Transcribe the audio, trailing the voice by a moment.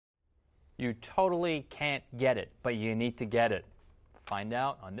You totally can't get it, but you need to get it. Find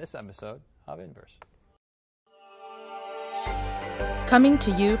out on this episode of Inverse. Coming to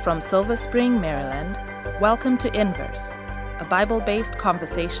you from Silver Spring, Maryland, welcome to Inverse, a Bible-based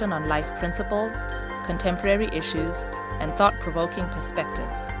conversation on life principles, contemporary issues, and thought-provoking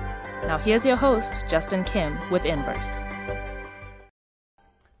perspectives. Now here's your host, Justin Kim, with Inverse.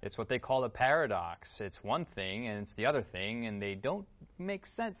 It's what they call a paradox. It's one thing and it's the other thing, and they don't make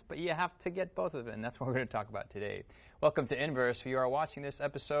sense, but you have to get both of it, and that's what we're going to talk about today. Welcome to Inverse. You are watching this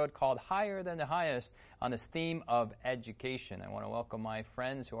episode called Higher Than the Highest on this theme of education. I want to welcome my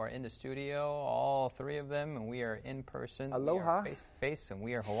friends who are in the studio, all three of them, and we are in person. Aloha. Face to face, and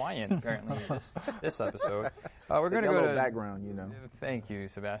we are Hawaiian, apparently, in this episode. We're going to go to background, you know. Thank you,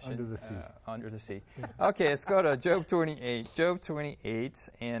 Sebastien. Under the sea. Under the sea. Okay, let's go to Job 28. Job 28,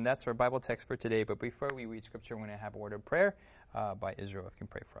 and that's our Bible text for today. But before we read Scripture, we're going to have a word of prayer by Israel. If you can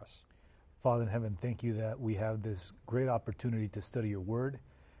pray for us. Father in heaven, thank you that we have this great opportunity to study your word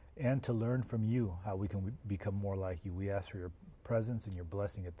and to learn from you how we can become more like you. We ask for your presence and your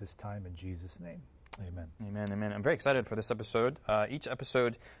blessing at this time in Jesus' name. Amen. Amen. Amen. I'm very excited for this episode. Each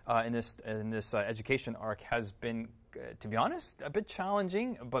episode in this education arc has been, to be honest, a bit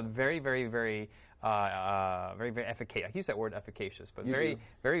challenging, but very, very, very efficacious. I use that word efficacious, but very,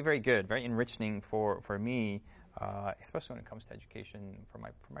 very good, very enriching for me. Especially when it comes to education for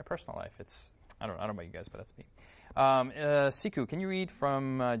my personal life. I don't know about you guys, but that's me. Sikhu, can you read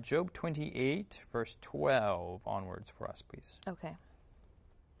from Job 28, verse 12 onwards for us, please? Okay.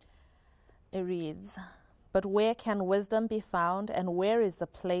 It reads, "But where can wisdom be found, and where is the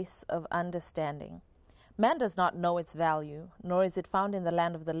place of understanding? Man does not know its value, nor is it found in the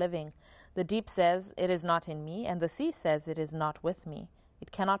land of the living. The deep says, 'It is not in me,' and the sea says, 'It is not with me.'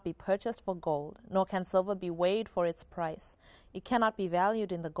 It cannot be purchased for gold, nor can silver be weighed for its price. It cannot be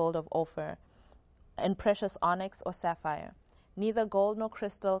valued in the gold of Ophir, in precious onyx or sapphire. Neither gold nor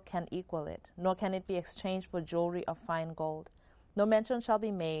crystal can equal it, nor can it be exchanged for jewelry of fine gold. No mention shall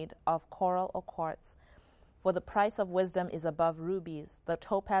be made of coral or quartz, for the price of wisdom is above rubies. The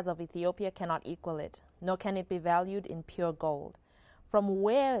topaz of Ethiopia cannot equal it, nor can it be valued in pure gold. From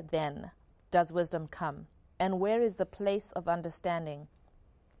where, then, does wisdom come, and where is the place of understanding?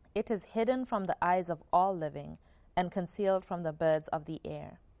 It is hidden from the eyes of all living, and concealed from the birds of the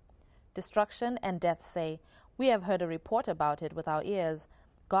air. Destruction and death say, 'We have heard a report about it with our ears.'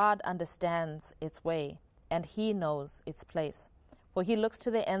 God understands its way, and he knows its place. For he looks to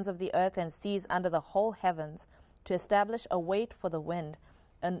the ends of the earth and sees under the whole heavens, to establish a weight for the wind,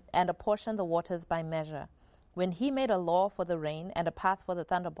 and apportion the waters by measure. When he made a law for the rain, and a path for the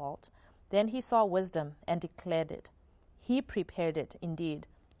thunderbolt, then he saw wisdom and declared it. He prepared it indeed.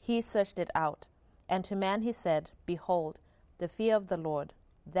 He searched it out, and to man he said, 'Behold, the fear of the Lord,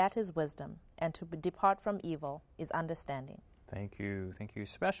 that is wisdom, and to depart from evil is understanding.'" Thank you,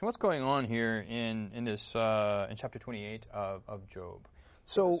 Sebastien. What's going on here in this in chapter 28 of Job?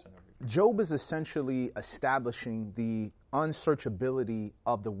 So Job is essentially establishing the unsearchability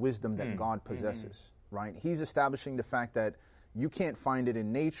of the wisdom that God possesses. Right? He's establishing the fact that you can't find it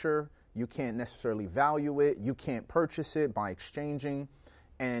in nature, you can't necessarily value it, you can't purchase it by exchanging.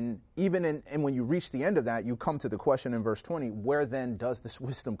 And even and when you reach the end of that, you come to the question in verse 20, where then does this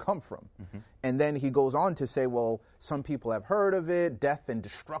wisdom come from? And then he goes on to say, well, some people have heard of it, death and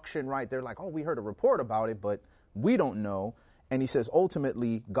destruction, right? They're like, oh, we heard a report about it, but we don't know. And he says,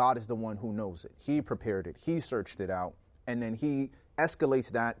 ultimately, God is the one who knows it. He prepared it. He searched it out. And then he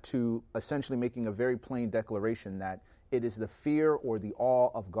escalates that to essentially making a very plain declaration that it is the fear or the awe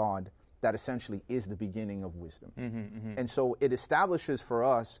of God that essentially is the beginning of wisdom. And so it establishes for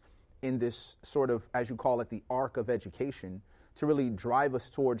us in this sort of, as you call it, the arc of education, to really drive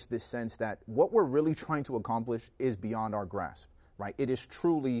us towards this sense that what we're really trying to accomplish is beyond our grasp, right? It is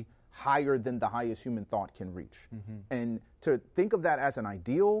truly higher than the highest human thought can reach. And to think of that as an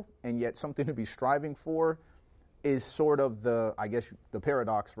ideal and yet something to be striving for is sort of the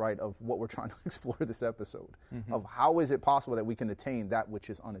paradox, right, of what we're trying to explore this episode, of how is it possible that we can attain that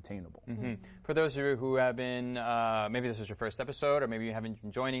which is unattainable. For those of you who have been, maybe this is your first episode, or maybe you haven't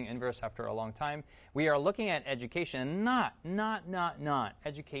been joining Inverse after a long time, we are looking at education, not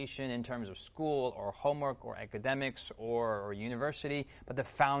education in terms of school or homework or academics or university, but the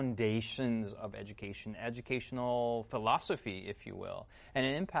foundations of education, educational philosophy, if you will. And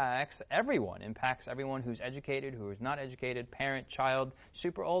it impacts everyone who's educated, educated, who is not educated, parent, child,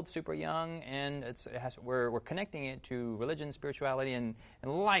 super old, super young, and we're connecting it to religion, spirituality, and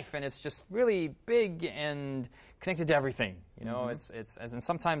life, and it's just really big and connected to everything. You know, and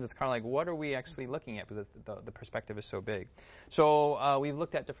sometimes it's kind of like, what are we actually looking at? Because the perspective is so big. So we've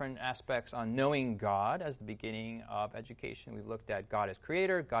looked at different aspects on knowing God as the beginning of education. We've looked at God as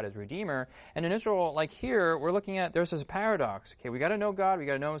creator, God as redeemer, and in Israel, like here, we're looking at there's this paradox. Okay, we got to know God, we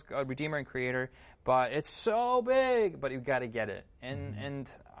got to know His God, redeemer and creator, but it's so big, but you've got to get it. And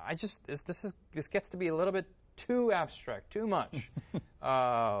I just this gets to be a little bit too abstract, too much.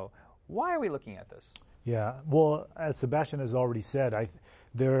 Why are we looking at this? Yeah, well, as Sebastien has already said,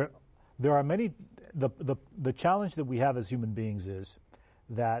 there are many. The challenge that we have as human beings is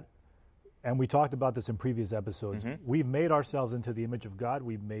that, and we talked about this in previous episodes. We've made ourselves into the image of God.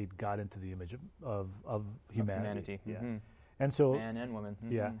 We've made God into the image of humanity. Yeah. And so, man and woman.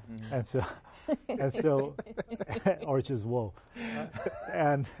 Yeah, and so, or just whoa,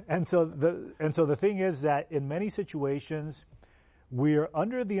 and so the thing is that in many situations, we're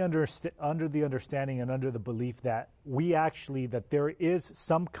under the understanding and under the belief that that there is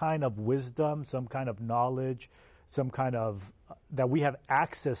some kind of wisdom, some kind of knowledge, some kind of that we have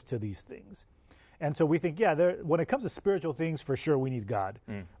access to these things. And so we think, when it comes to spiritual things, for sure we need God.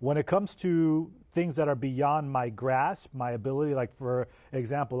 When it comes to things that are beyond my grasp, my ability, like for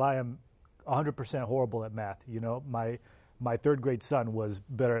example, I am 100% horrible at math. You know, my third grade son was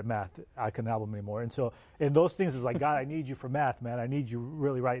better at math. I couldn't help him anymore. And so in those things, it's like, God, I need you for math, man. I need you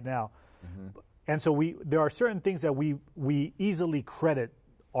really right now. And so there are certain things that we easily credit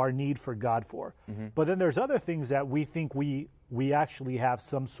our need for God for. But then there's other things that we think we actually have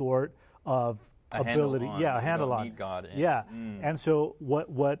some sort of ability, a handle on. Need God in. Yeah, and so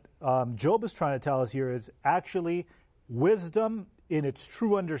what Job is trying to tell us here is actually wisdom in its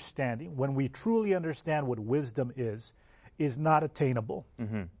true understanding. When we truly understand what wisdom is not attainable.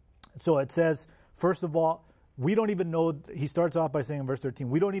 So it says, first of all, we don't even know. He starts off by saying in verse 13,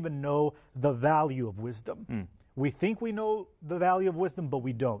 we don't even know the value of wisdom. We think we know the value of wisdom, but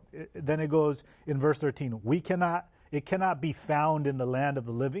we don't. Then it goes in verse 13, it cannot be found in the land of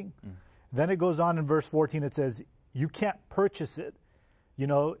the living. Then it goes on in verse 14, it says, you can't purchase it. You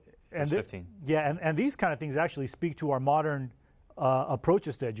know, and verse 15. And these kind of things actually speak to our modern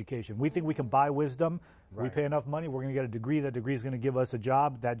approaches to education. We think we can buy wisdom. Right. We pay enough money, we're going to get a degree. That degree is going to give us a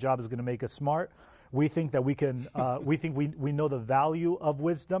job. That job is going to make us smart. We think that we can, we think we know the value of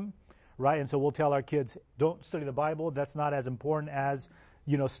wisdom, right? And so we'll tell our kids, don't study the Bible. That's not as important as,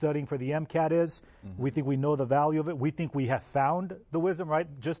 you know, studying for the MCAT is. We think we know the value of it. We think we have found the wisdom, right?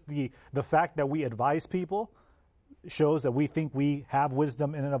 Just the fact that we advise people shows that we think we have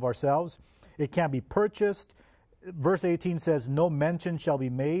wisdom in and of ourselves. It can't be purchased. Verse 18 says, no mention shall be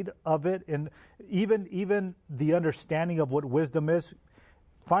made of it. And even the understanding of what wisdom is,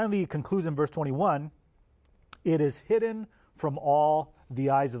 finally it concludes in verse 21, it is hidden from all the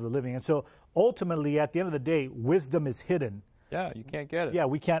eyes of the living. And so ultimately, at the end of the day, wisdom is hidden. Yeah, you can't get it. Yeah,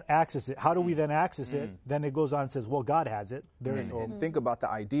 we can't access it. How do we then access it? Then it goes on and says, well, God has it. And think about the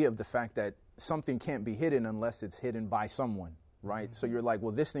idea of the fact that something can't be hidden unless it's hidden by someone, right? So you're like,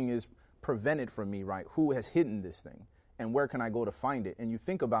 well, this thing is prevented from me, right? Who has hidden this thing? And where can I go to find it? And you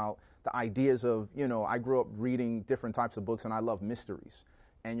think about the ideas of, you know, I grew up reading different types of books and I love mysteries.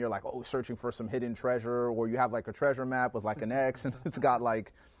 And you're like, oh, searching for some hidden treasure, or you have like a treasure map with like an X and it's got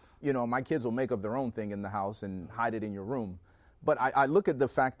like, you know, my kids will make up their own thing in the house and hide it in your room. But I look at the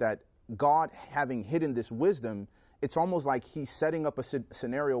fact that God having hidden this wisdom, it's almost like he's setting up a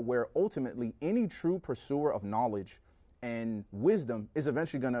scenario where ultimately any true pursuer of knowledge and wisdom is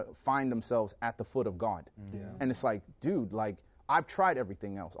eventually going to find themselves at the foot of God. And it's like, dude, like I've tried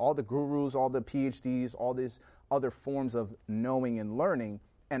everything else, all the gurus, all the PhDs, all these other forms of knowing and learning.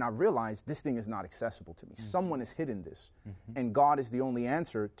 And I realized this thing is not accessible to me. Someone has hidden this. And God is the only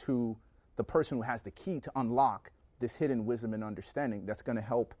answer to the person who has the key to unlock this hidden wisdom and understanding that's going to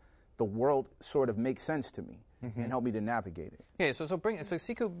help the world sort of make sense to me and help me to navigate it. Okay, so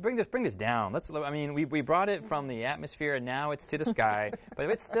Sikhu, bring this down. We brought it from the atmosphere and now it's to the sky, but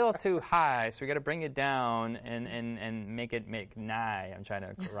it's still too high, so we got to bring it down and make nigh. I'm trying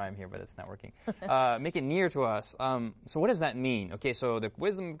to rhyme here, but it's not working. Make it near to us. So what does that mean? Okay, so the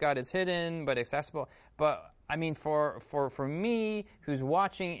wisdom of God is hidden but accessible. But I mean, for me, who's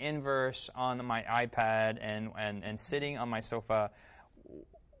watching Inverse on my iPad and sitting on my sofa,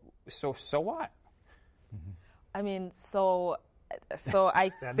 so what? I mean, so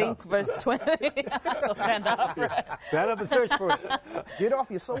I think verse 20. So stand up. Right? Stand up and search for it. Get off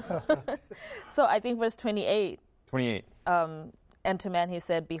your sofa. So I think verse 28. 28. And to man he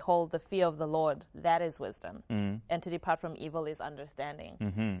said, behold, the fear of the Lord, that is wisdom. And to depart from evil is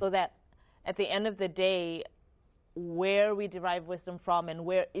understanding. So that at the end of the day, where we derive wisdom from, and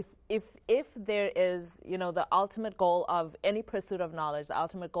where if there is, the ultimate goal of any pursuit of knowledge, the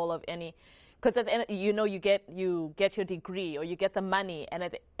ultimate goal of any, because at the end, you get your degree or you get the money,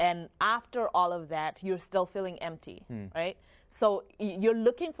 and after all of that, you're still feeling empty, right? So you're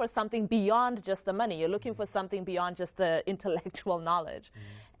looking for something beyond just the money. You're looking for something beyond just the intellectual knowledge,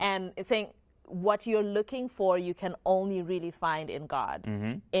 and it's saying what you're looking for, you can only really find in God,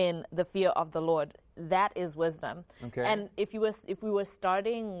 in the fear of the Lord. That is wisdom. Okay. And if we were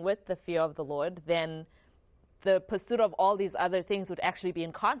starting with the fear of the Lord, then the pursuit of all these other things would actually be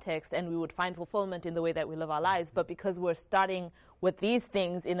in context, and we would find fulfillment in the way that we live our lives. But because we're starting with these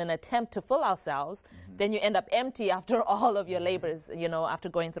things in an attempt to fill ourselves, then you end up empty after all of your labors, after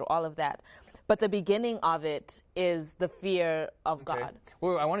going through all of that. But the beginning of it is the fear of God.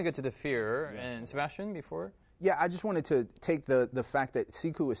 Well, I want to get to the fear. And Sebastien, before? Yeah, I just wanted to take the fact that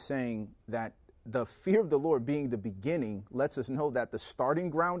Sikhu is saying that the fear of the Lord being the beginning lets us know that the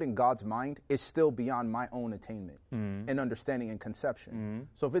starting ground in God's mind is still beyond my own attainment and understanding and conception.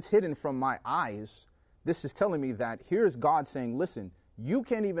 So if it's hidden from my eyes, this is telling me that here's God saying, listen, you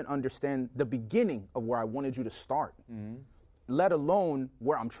can't even understand the beginning of where I wanted you to start, let alone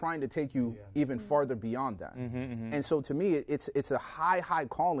where I'm trying to take you even farther beyond that. And so to me, it's a high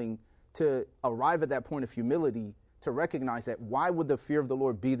calling to arrive at that point of humility, to recognize that why would the fear of the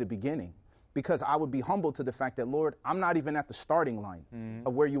Lord be the beginning? Because I would be humble to the fact that, Lord, I'm not even at the starting line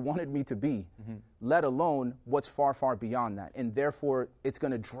of where you wanted me to be, let alone what's far, far beyond that. And therefore, it's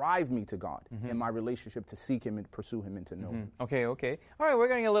going to drive me to God in my relationship to seek Him and pursue Him and to know Him. Okay. All right, we're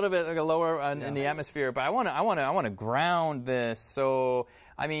getting a little bit lower in the atmosphere, but I want to ground this. So,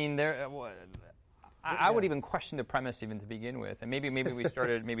 I mean, I would even question the premise even to begin with, and maybe we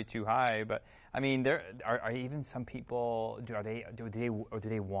started maybe too high. But I mean, there are even some people. Do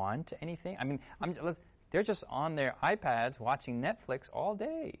they want anything? I mean, they're just on their iPads watching Netflix all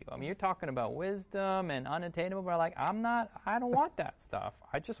day. I mean, you're talking about wisdom and unattainable, but like, I don't want that stuff.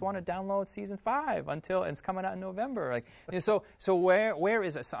 I just want to download season 5 until it's coming out in November. Like, so where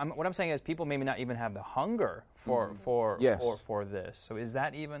is it? So what I'm saying is, people maybe not even have the hunger for this. So is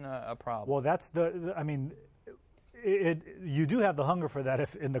that even a problem? Well, that's I mean, you do have the hunger for that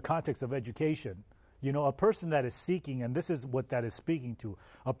if in the context of education. A person that is seeking, and this is what that is speaking to,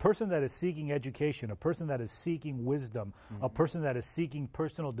 a person that is seeking education, a person that is seeking wisdom, a person that is seeking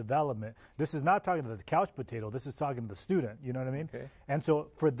personal development. This is not talking to the couch potato. This is talking to the student. You know what I mean? Okay. And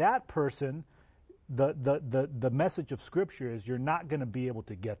so for that person, the message of Scripture is you're not going to be able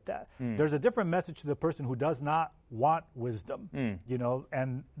to get that. There's a different message to the person who does not want wisdom.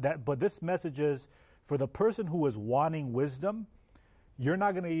 But this message is for the person who is wanting wisdom. You're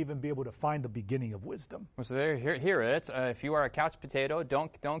not going to even be able to find the beginning of wisdom. Well, so there, hear it. If you are a couch potato,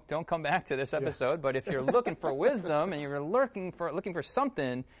 don't come back to this episode. Yeah. But if you're looking for wisdom and you're looking for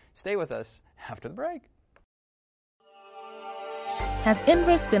something, stay with us after the break. Has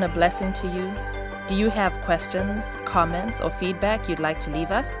Inverse been a blessing to you? Do you have questions, comments, or feedback you'd like to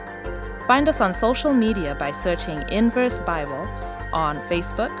leave us? Find us on social media by searching Inverse Bible on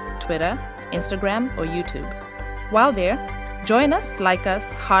Facebook, Twitter, Instagram, or YouTube. While there, join us, like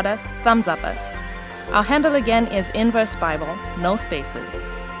us, heart us, thumbs up us. Our handle again is Inverse Bible, no spaces.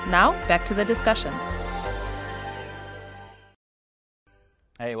 Now, back to the discussion.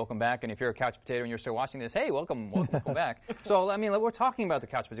 Hey, welcome back. And if you're a couch potato and you're still watching this, hey, welcome back. So, I mean, we're talking about the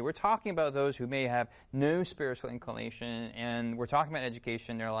couch potato. We're talking about those who may have no spiritual inclination, and we're talking about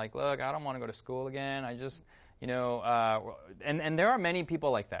education. They're like, look, I don't want to go to school again. I just... and there are many people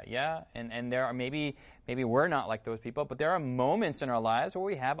like that, yeah? And there are maybe we're not like those people, but there are moments in our lives where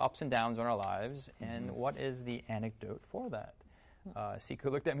we have ups and downs in our lives, and what is the anecdote for that?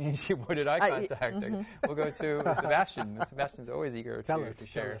 Sikhu looked at me and she avoided eye contact. We'll go to Sebastien. Sebastien's always eager to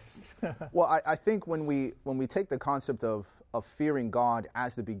share. Well, I think when we take the concept of fearing God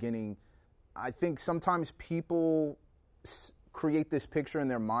as the beginning, I think sometimes people create this picture in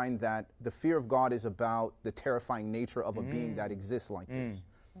their mind that the fear of God is about the terrifying nature of a being that exists like this.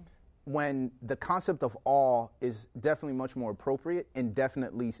 When the concept of awe is definitely much more appropriate and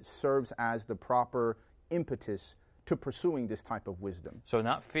definitely serves as the proper impetus to pursuing this type of wisdom. So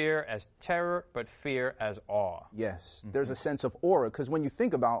not fear as terror, but fear as awe. Yes. There's a sense of aura, because when you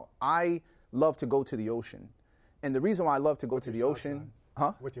think about, I love to go to the ocean. And the reason why I love to go to the ocean,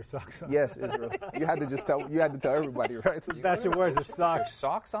 Huh? With your socks on. Yes, Israel. You had to tell everybody, right? Sebastian wears his socks.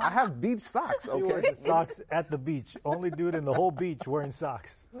 Socks on? I have beach socks, He wears okay? his socks at the beach. Only dude in the whole beach wearing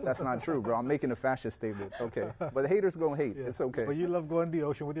socks. That's not true, bro. I'm making a fashion statement, okay? But the haters gonna hate. Yeah. It's okay. But you love going to the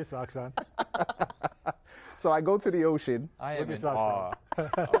ocean with your socks on. So I go to the ocean. I With am your in socks awe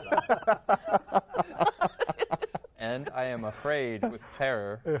of that. And I am afraid with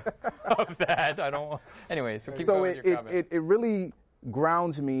terror of that. I don't. Anyway, so keep So going with your comment. it really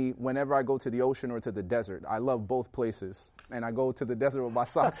grounds me whenever I go to the ocean or to the desert. I love both places, and I go to the desert with my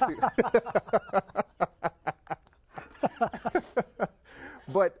socks too.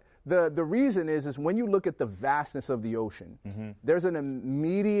 But the reason is when you look at the vastness of the ocean, there's an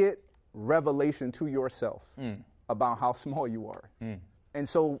immediate revelation to yourself about how small you are. And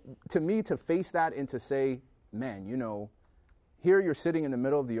so to me, to face that and to say, man, you know, here you're sitting in the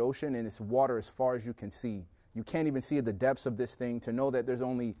middle of the ocean and it's water as far as you can see. You can't even see the depths of this thing, to know that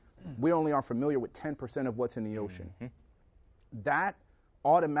we only are familiar with 10% of what's in the ocean. That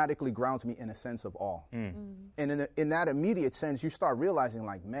automatically grounds me in a sense of awe. And in that immediate sense, you start realizing,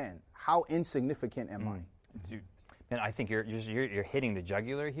 like, man, how insignificant am I? Dude, man, I think you're hitting the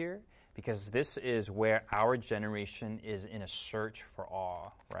jugular here, because this is where our generation is in a search for awe,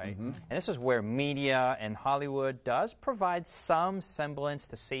 right? And this is where media and Hollywood does provide some semblance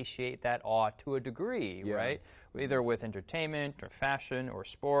to satiate that awe to a degree, right? Either with entertainment or fashion or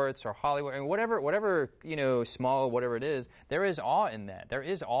sports or Hollywood, and whatever, you know, small, whatever it is, there is awe in that. There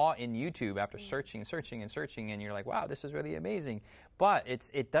is awe in YouTube after searching, and you're like, wow, this is really amazing. But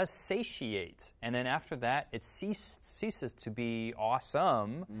it does satiate, and then after that, it ceases to be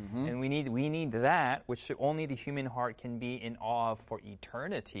awesome, and we need that, which only the human heart can be in awe of for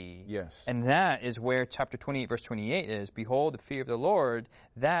eternity. Yes. And that is where chapter 28, verse 28 is, behold, the fear of the Lord,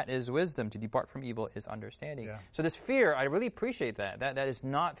 that is wisdom. To depart from evil is understanding. Yeah. So this fear, I really appreciate that. That is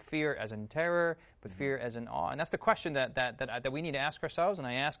not fear as in terror, but fear as in awe. And that's the question that we need to ask ourselves, and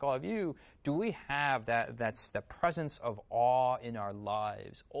I ask all of you, do we have that's the presence of awe in our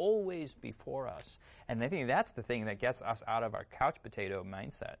lives always before us? And I think that's the thing that gets us out of our couch potato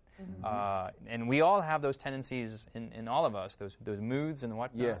mindset. And we all have those tendencies in all of us, those moods and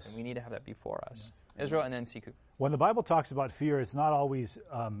whatnot, Yes. and we need to have that before us. Israel and then Sikhu. When the Bible talks about fear, it's not always,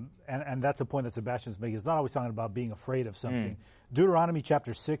 and that's a point that Sebastian's making, it's not always talking about being afraid of something. Deuteronomy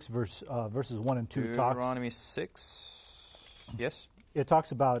chapter 6, verses 1 and 2 Deuteronomy 6, yes? It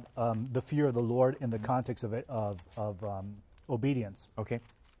talks about the fear of the Lord in the context of obedience. Okay.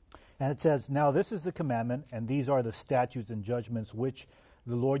 And it says, now this is the commandment, and these are the statutes and judgments which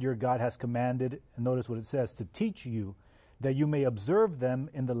the Lord your God has commanded, and notice what it says, to teach you, that you may observe them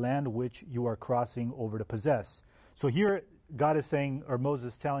in the land which you are crossing over to possess. So here God is saying, or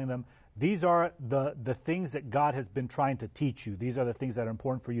Moses is telling them, these are the things that God has been trying to teach you. These are the things that are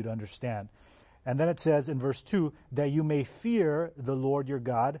important for you to understand. And then it says in verse 2, that you may fear the Lord your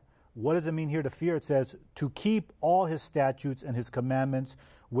God. What does it mean here to fear? It says, to keep all his statutes and his commandments,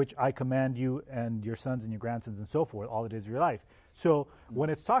 which I command you and your sons and your grandsons and so forth, all the days of your life. So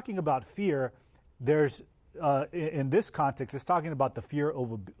when it's talking about fear, there's in this context, it's talking about the fear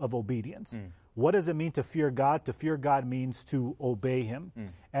of obedience. What does it mean to fear God? To fear God means to obey him.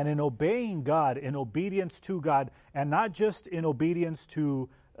 And in obeying God, in obedience to God, and not just in obedience to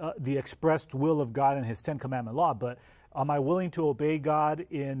the expressed will of God and his 10 Commandment law, but am I willing to obey God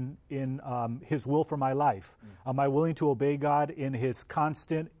in his will for my life? Am I willing to obey God in his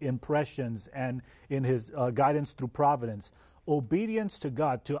constant impressions and in his guidance through providence? Obedience to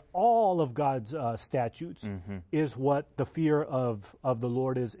God, to all of God's statutes, is what the fear of the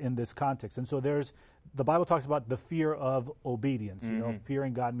Lord is in this context. And so the Bible talks about the fear of obedience. You know,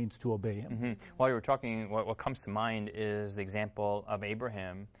 fearing God means to obey him. While you were talking, what comes to mind is the example of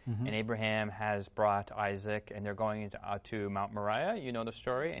Abraham. And Abraham has brought Isaac, and they're going to Mount Moriah. You know the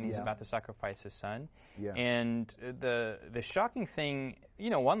story, and he's about to sacrifice his son. Yeah. And the shocking thing, you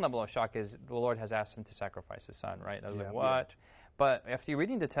know, one level of shock is the Lord has asked him to sacrifice his son, right? I was like, what? But after you're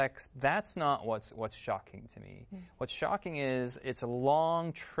reading the text, that's not what's shocking to me. What's shocking is it's a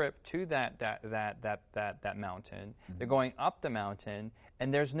long trip to that mountain. They're going up the mountain,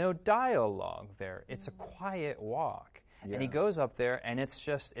 and there's no dialogue there. It's a quiet walk. Yeah. And he goes up there, and it's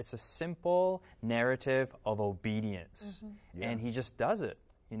a simple narrative of obedience. And he just does it.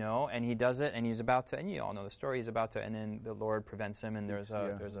 You know, and he does it, and he's about to, and you all know the story. He's about to, and then the Lord prevents him, and there's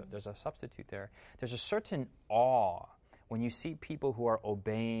a substitute there. There's a certain awe when you see people who are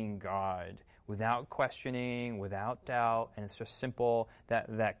obeying God without questioning, without doubt, and it's just simple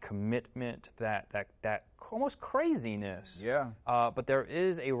that commitment, that almost craziness. Yeah. But there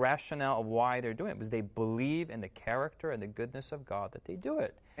is a rationale of why they're doing it, because they believe in the character and the goodness of God that they do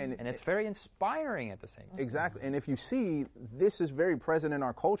it. And it's very inspiring at the same time. Exactly. And if you see, this is very present in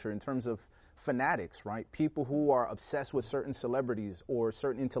our culture in terms of fanatics, right? People who are obsessed with certain celebrities or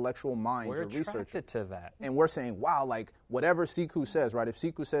certain intellectual minds We're or researchers. attracted to that. And we're saying, wow, like whatever Sikhu says, right? If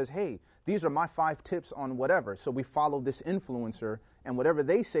Sikhu says, hey, these are my 5 tips on whatever. So we follow this influencer and whatever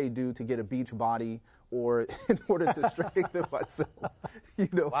they say do to get a beach body or in order to strengthen myself,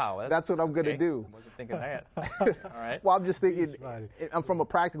 wow, that's what I'm going to do. I wasn't thinking that. All right. Well, I'm just thinking, I'm from a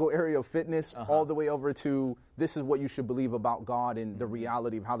practical area of fitness all the way over to this is what you should believe about God and the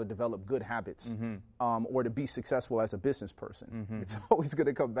reality of how to develop good habits or to be successful as a business person. It's always going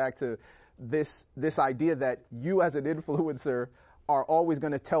to come back to this idea that you as an influencer are always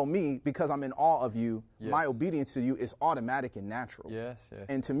going to tell me, because I'm in awe of you, my obedience to you is automatic and natural. Yes.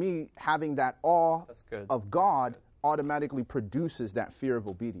 And to me, having that awe of God automatically produces that fear of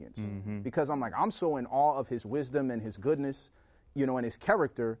obedience. Because I'm like, I'm so in awe of his wisdom and his goodness, and his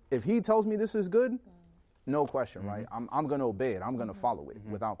character. If he tells me this is good, no question, right? I'm going to obey it. I'm going to follow it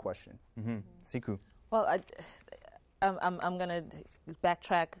without question. Sikhu. Well, I'm going to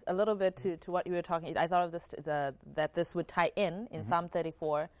backtrack a little bit to what you were talking. I thought of this that this would tie in Psalm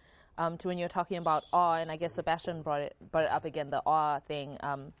 34 to when you're talking about awe, and I guess Sebastien brought it up again, the awe thing.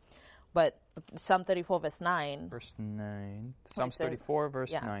 But Psalm 34 verse 9. Verse 9. Psalms 34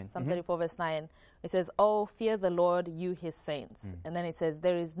 verse 9. Psalm 34 verse 9. It says, "Oh, fear the Lord, you his saints." And then it says,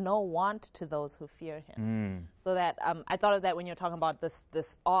 "There is no want to those who fear him." So that I thought of that when you're talking about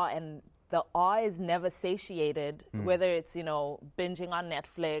this awe, and the awe is never satiated, whether it's, binging on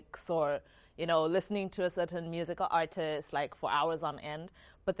Netflix or, listening to a certain musical artist like for hours on end.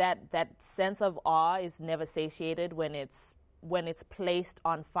 But that sense of awe is never satiated when it's placed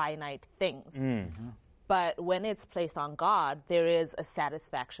on finite things. But when it's placed on God, there is a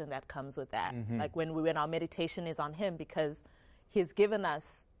satisfaction that comes with that. Like when our meditation is on him, because he's given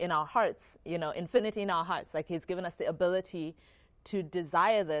us in our hearts, infinity in our hearts. Like he's given us the ability to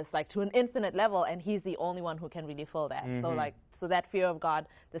desire this, like to an infinite level, and he's the only one who can really fill that. So that fear of God,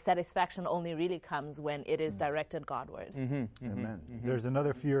 the satisfaction only really comes when it is directed Godward. Amen. There's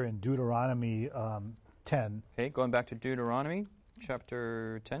another fear in Deuteronomy 10. Okay, going back to Deuteronomy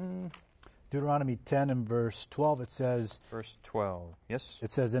chapter 10. Deuteronomy 10 and verse 12, it says, Verse 12, yes?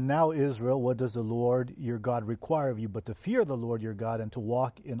 It says, "And now, Israel, what does the Lord your God require of you but to fear the Lord your God and to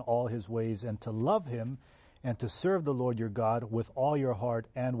walk in all his ways and to love him and to serve the Lord your God with all your heart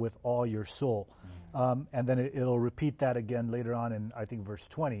and with all your soul." And then it'll repeat that again later on in, I think, verse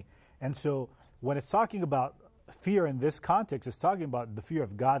 20. And so when it's talking about fear in this context, it's talking about the fear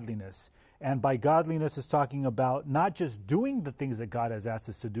of godliness. And by godliness, it's talking about not just doing the things that God has asked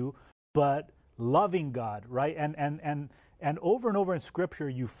us to do, but loving God, right? And over and over in Scripture,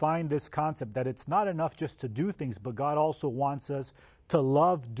 you find this concept that it's not enough just to do things, but God also wants us to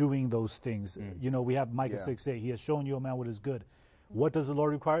love doing those things. We have Micah 6:8. He has shown you, O man, what is good. What does the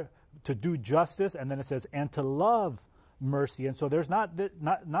Lord require? To do justice, and then it says, and to love mercy. And so there's not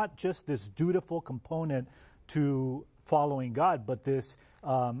just this dutiful component to following God, but this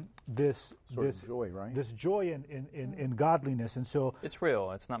joy, right? This joy in godliness. And so it's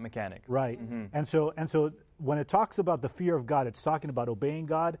real. It's not mechanic. Right. And so when it talks about the fear of God, it's talking about obeying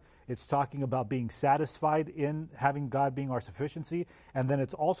God. It's talking about being satisfied in having God being our sufficiency. And then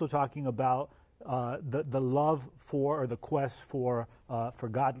it's also talking about the love for, or the quest for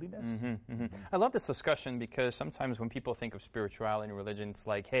godliness. I love this discussion because sometimes when people think of spirituality and religion, it's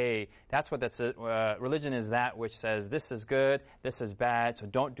like, hey, that's what religion is, that which says this is good, this is bad, so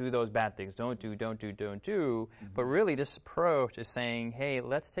don't do those bad things. Don't do. But really, this approach is saying, hey,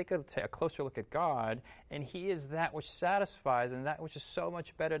 let's take a closer look at God, and He is that which satisfies and that which is so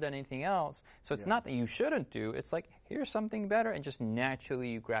much better than anything else. So it's not that you shouldn't do. It's like, here's something better, and just naturally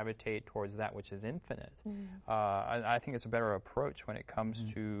you gravitate towards that which is infinite. I think it's a better approach when it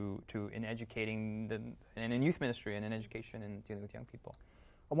comes to in educating and in youth ministry and in education and dealing with young people.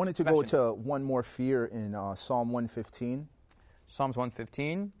 I wanted to go to one more fear in Psalm 115. Psalms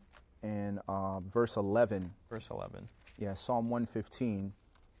 115. And verse 11. Verse 11. Yeah, Psalm 115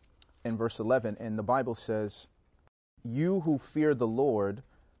 and verse 11. And the Bible says, "You who fear the Lord,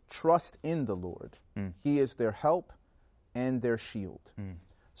 trust in the Lord. He is their help and their shield."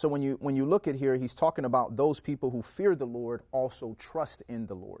 So when you look at here, he's talking about those people who fear the Lord also trust in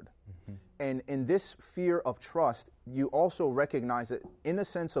the Lord. And in this fear of trust, you also recognize that in a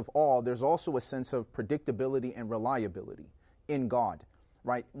sense of awe, there's also a sense of predictability and reliability in God,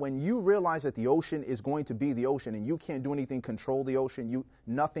 right? When you realize that the ocean is going to be the ocean and you can't do anything control the ocean,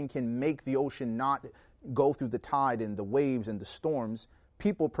 nothing can make the ocean not go through the tide and the waves and the storms,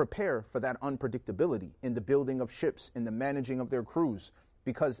 people prepare for that unpredictability in the building of ships, in the managing of their crews,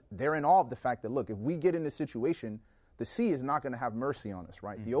 because they're in awe of the fact that, look, if we get in this situation, the sea is not going to have mercy on us,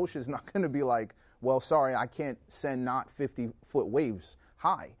 right? Mm-hmm. The ocean is not going to be like, well, sorry, I can't send not 50-foot waves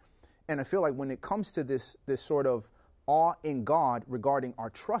high. And I feel like when it comes to this sort of awe in God regarding our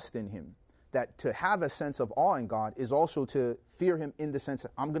trust in him, that to have a sense of awe in God is also to fear him in the sense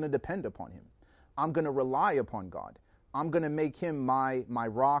that I'm going to depend upon him. I'm going to rely upon God. I'm going to make him my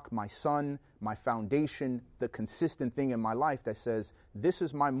rock, my sun, my foundation, the consistent thing in my life that says, this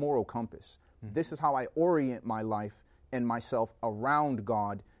is my moral compass. Mm-hmm. This is how I orient my life and myself around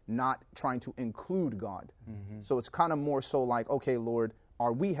God, not trying to include God. Mm-hmm. So it's kind of more so like, okay, Lord,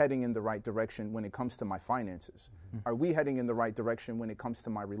 are we heading in the right direction when it comes to my finances? Mm-hmm. Are we heading in the right direction when it comes to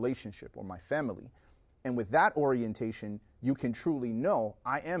my relationship or my family? And with that orientation, you can truly know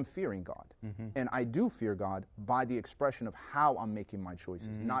I am fearing God. Mm-hmm. And I do fear God by the expression of how I'm making my choices,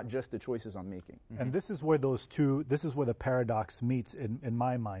 mm-hmm. not just the choices I'm making. Mm-hmm. And this is where this is where the paradox meets in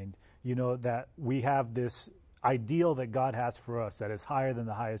my mind, that we have this ideal that God has for us that is higher than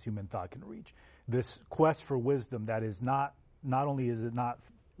the highest human thought can reach. This quest for wisdom that is not only is it not,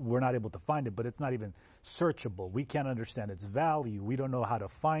 we're not able to find it, but it's not even searchable. We can't understand its value. We don't know how to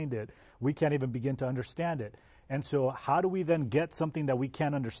find it. We can't even begin to understand it. And so how do we then get something that we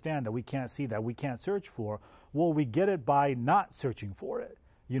can't understand, that we can't see, that we can't search for? Well, we get it by not searching for it.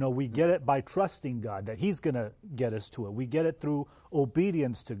 We get it by trusting God, that he's going to get us to it. We get it through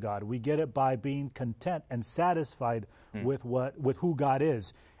obedience to God. We get it by being content and satisfied with who God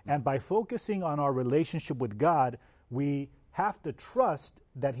is. And by focusing on our relationship with God, we have to trust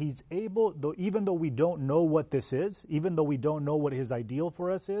that he's able, even though we don't know what this is, even though we don't know what his ideal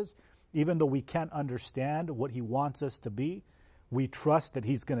for us is, even though we can't understand what he wants us to be, we trust that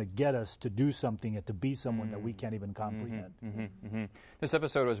he's going to get us to do something and to be someone that we can't even comprehend. Mm-hmm, mm-hmm. This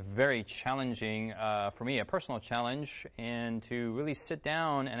episode was very challenging for me, a personal challenge, and to really sit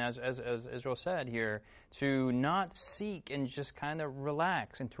down and, as Israel said here, to not seek and just kind of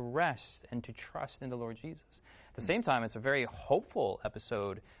relax and to rest and to trust in the Lord Jesus. At the same time, it's a very hopeful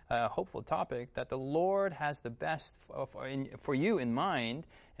episode, hopeful topic, that the Lord has the best for you in mind,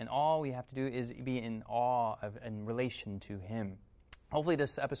 and all we have to do is be in awe in relation to him. Hopefully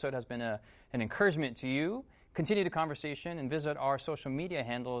this episode has been an encouragement to you. Continue the conversation and visit our social media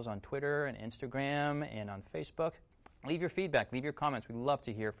handles on Twitter and Instagram and on Facebook. Leave your feedback, leave your comments. We'd love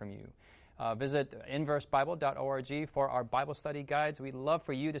to hear from you. Visit inversebible.org for our Bible study guides. We'd love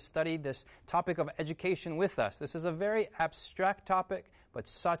for you to study this topic of education with us. This is a very abstract topic, but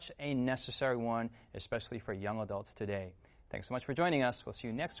such a necessary one, especially for young adults today. Thanks so much for joining us. We'll see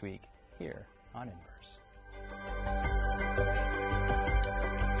you next week here on Inverse.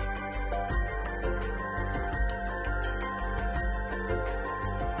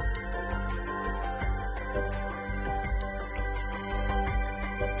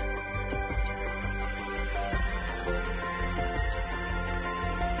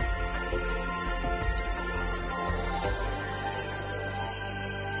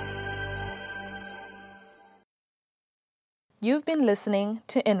 You've been listening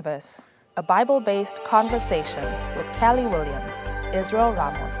to Inverse, a Bible-based conversation with Callie Williams, Israel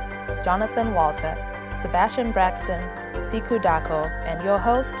Ramos, Jonathan Walter, Sebastien Braxton, Sikhu Daco, and your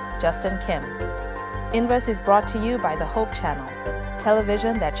host, Justin Kim. Inverse is brought to you by the Hope Channel,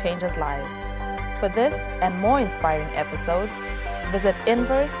 television that changes lives. For this and more inspiring episodes, visit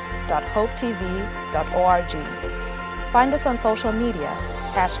inverse.hopetv.org. Find us on social media,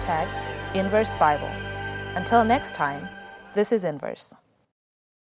 #InverseBible. Until next time, this is Inverse.